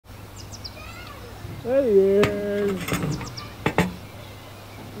There he is.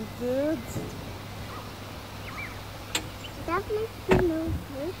 You did? That makes me move.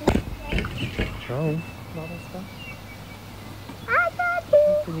 No, not that stuff. Hi,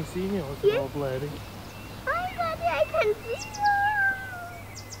 Daddy. Can you see me or is it Yeah. all blurry? Hi, Daddy. I can see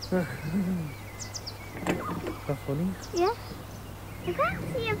you. That's funny. Yeah. I can't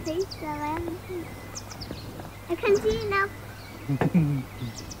see your face though. I haven't seen. I can see you now.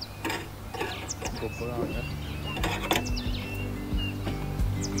 Good boy, aren't you?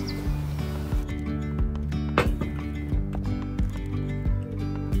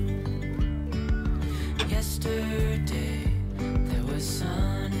 Yesterday there was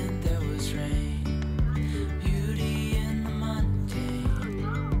sun and there was rain, beauty in the mundane.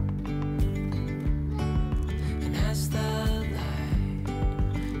 And as the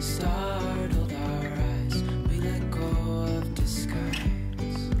light startled our eyes, we let go of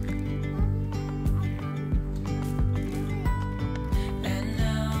disguise.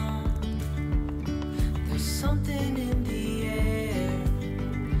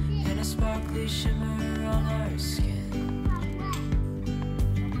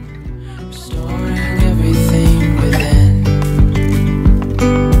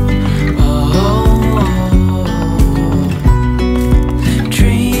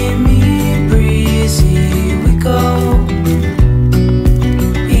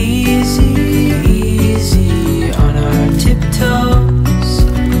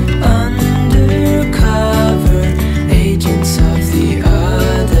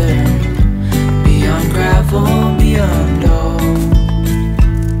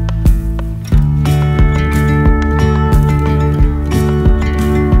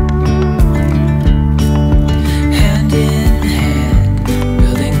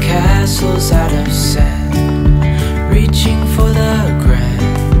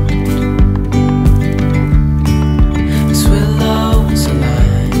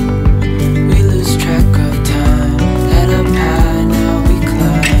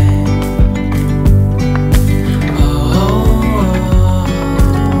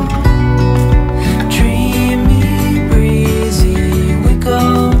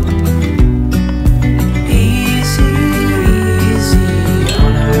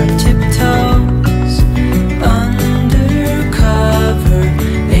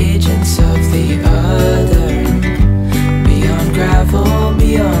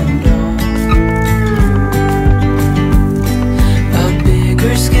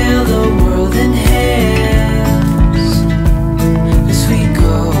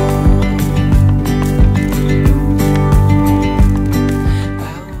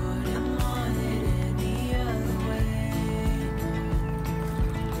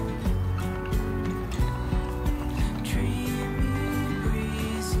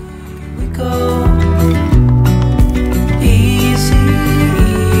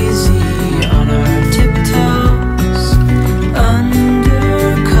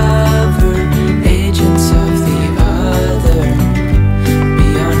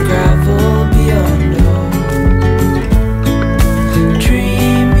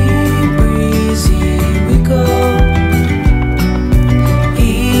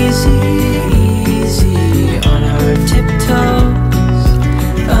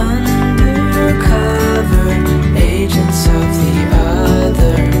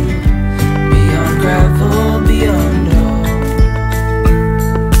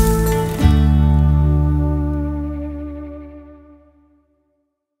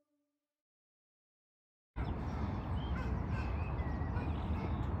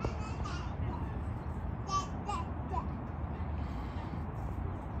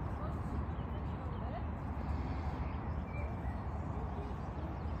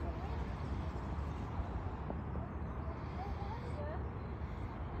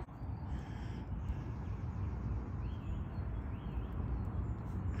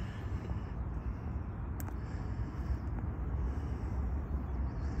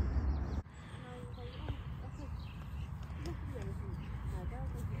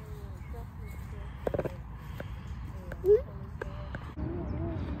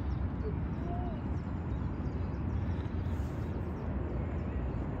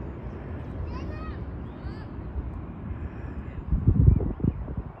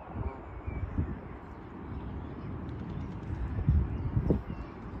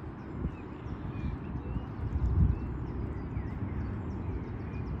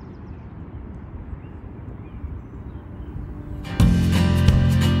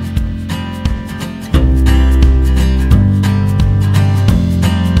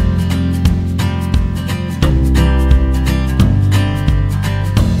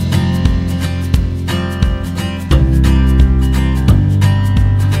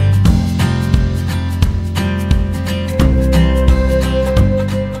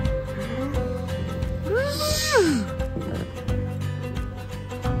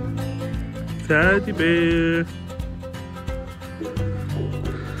 teddy bear.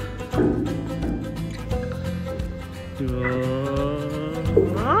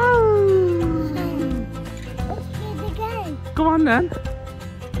 Come on then.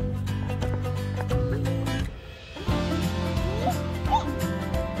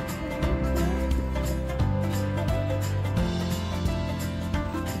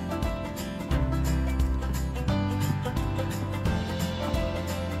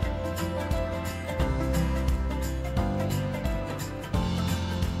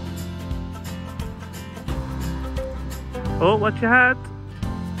 Oh, watch your head.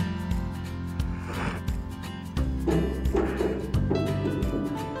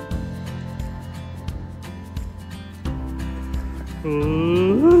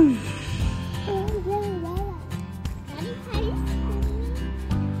 Oh.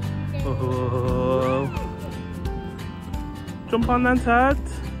 Oh. Jump on then, Ted.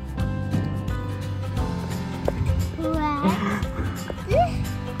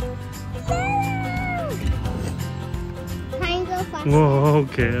 Whoa,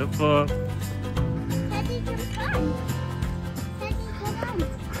 careful. Teddy, jump on. Teddy, come on.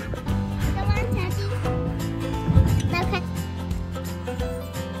 Come on, Teddy. Okay.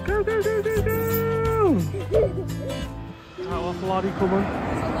 Go, go, go, go, go! Right, what's Lottie coming?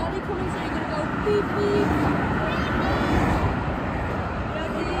 There's a lorry coming, so you're going to go beep beep.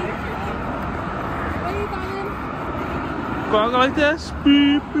 Ready? Wave at him. Go on, go like this.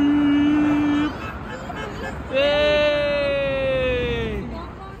 Beep, beep. Yay!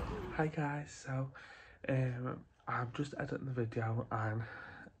 Hi guys, so I'm just editing the video and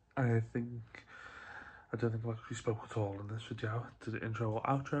I don't think I've actually spoke at all in this video to the intro or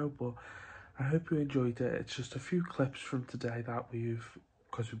outro, but I hope you enjoyed it. It's just a few clips from today that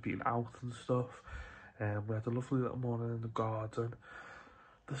because we've been out and stuff. We had a lovely little morning in the garden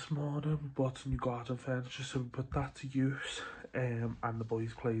this morning. We bought some new garden furniture, so we put that to use, and the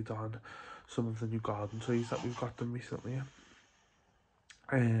boys played on some of the new garden trees that we've got them recently.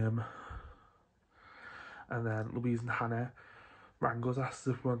 And then Louise and Hannah rang us, asked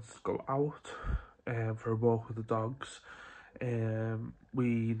if we wanted to go out for a walk with the dogs.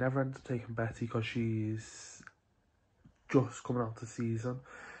 We never ended up taking Betty because she's just coming out of season.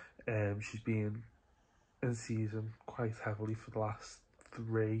 She's been in season quite heavily for the last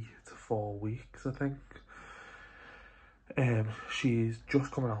 3 to 4 weeks, I think. She's just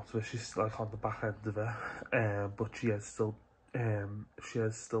coming out of it. She's like on the back end of it, but she is still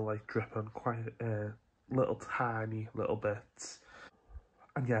like dripping quite little tiny little bits.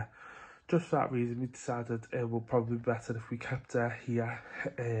 And yeah, just for that reason we decided it would probably be better if we kept her here.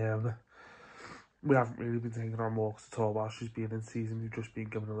 We haven't really been taking her on walks at all while she's been in season. We've just been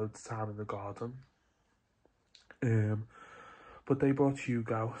giving her loads of time in the garden. But they brought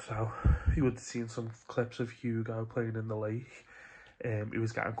Hugo, so you would have seen some clips of Hugo playing in the lake. It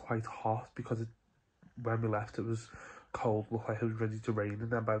was getting quite hot because when we left it was cold, looked like it was ready to rain,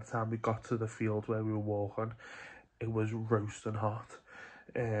 and then by the time we got to the field where we were walking, it was roasting hot.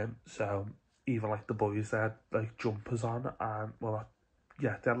 So even like the boys, they had like jumpers on, and well,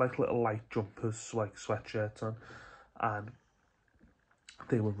 yeah, they had like little light jumpers, like sweatshirts on, and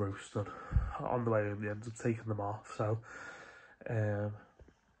they were roasting. On the way home, they ended up taking them off. So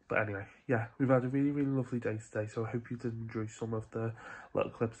but anyway, yeah, we've had a really, really lovely day today, so I hope you did enjoy some of the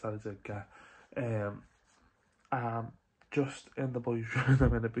little clips that I did get. Just in the boys' room in a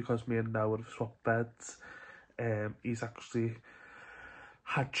minute, because me and Noah have swapped beds. He's actually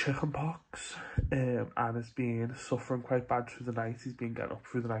had chicken pox, and has been suffering quite bad through the night. He's been getting up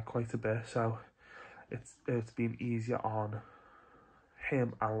through the night quite a bit, so it's been easier on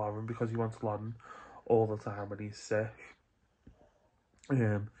him and Lauren because he wants Lauren all the time when he's sick.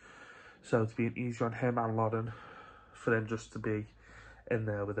 So it's been easier on him and Lauren for them just to be in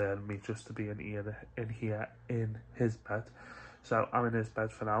there with her and me just to be in here in his bed. So I'm in his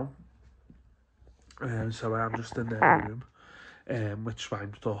bed for now. So I'm just in their room, which is why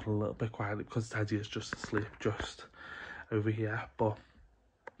I'm talking a little bit quietly because Teddy is just asleep just over here. But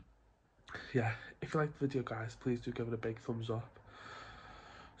yeah, if you like the video guys, please do give it a big thumbs up.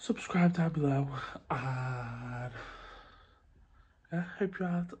 Subscribe down below, and yeah, hope you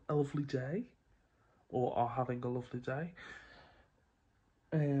had a lovely day or are having a lovely day.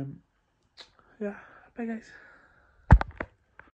 Yeah, bye guys.